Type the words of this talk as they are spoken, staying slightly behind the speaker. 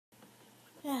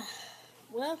Yeah,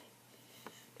 well,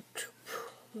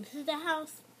 this is the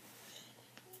house.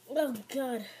 Oh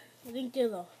God, I think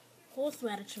there's a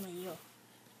horseradish in my ear.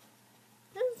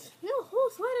 There's no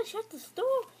horseradish at the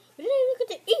store. We didn't even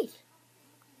get to eat.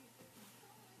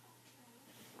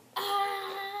 Ah!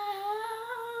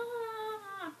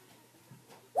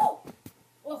 Whoa!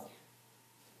 Whoa!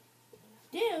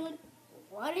 Dude,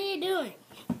 what are you doing?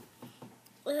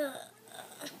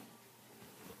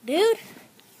 Dude?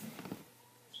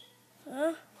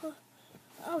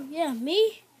 Oh yeah,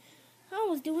 me? I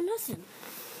was doing nothing.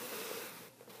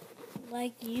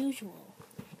 Like usual.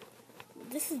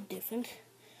 This is different.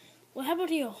 What happened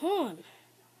to your horn?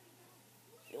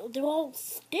 They're all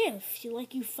stiff.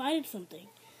 Like you fired something.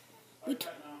 We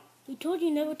told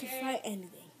you never to fire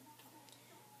anything.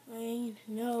 I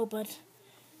know, but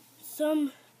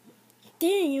some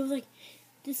thing, it was like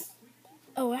this.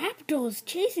 A raptor was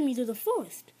chasing me through the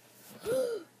forest.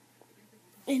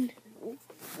 And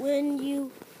when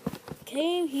you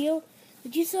came here,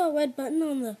 did you see a red button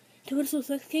on the tortoise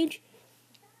sex cage?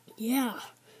 Yeah,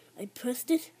 I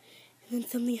pressed it, and then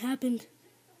something happened.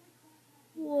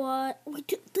 What?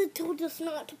 They told us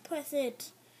not to press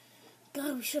it.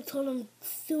 God, we should have told them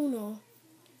sooner.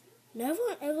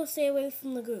 Never ever stay away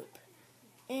from the group.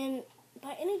 And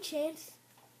by any chance,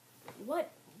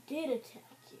 what did attack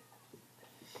you?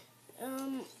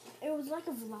 It was like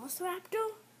a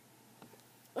velociraptor.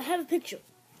 I have a picture.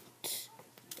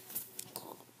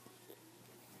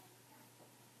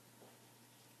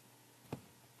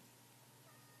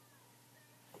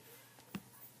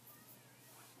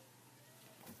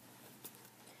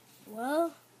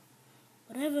 Well,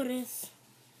 whatever it is,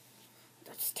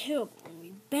 that's terrible.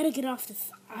 We better get off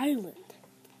this island.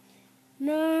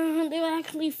 No, they were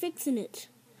actually fixing it.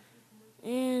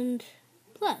 And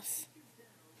plus,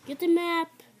 get the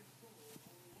map.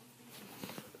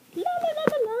 La la la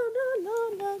la la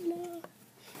la la la.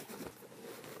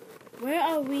 Where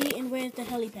are we and where's the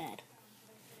helipad?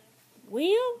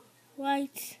 We're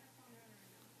right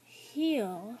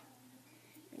here.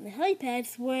 And the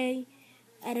helipad's way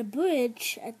at a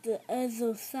bridge at the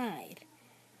other side.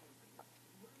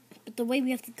 But the way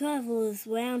we have to travel is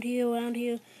around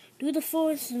here, through the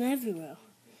forest and everywhere.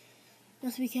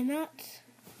 Thus we cannot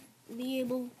be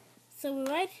able. So we're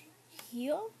right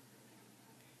here.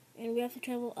 And we have to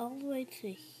travel all the way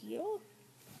to here?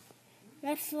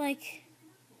 That's like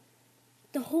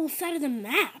the whole side of the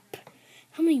map.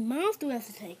 How many miles do we have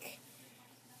to take?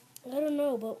 I don't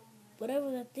know, but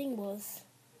whatever that thing was.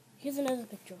 Here's another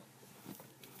picture.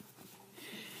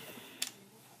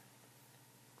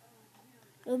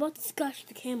 I was about to scratch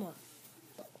the camera,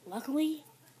 but luckily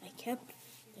I kept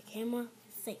the camera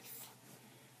safe.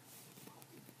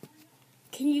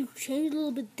 Can you change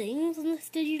little bit things on this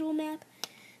digital map?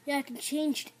 Yeah, I can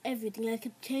change everything. I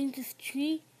could change this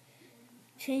tree,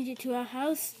 change it to our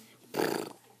house.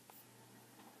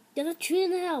 There's a tree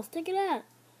in the house. Take it out.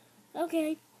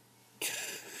 Okay.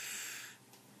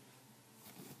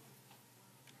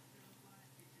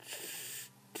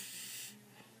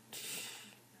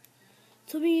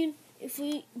 So, I mean, if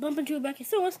we bump into a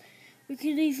brachiosaurus, we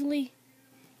could easily.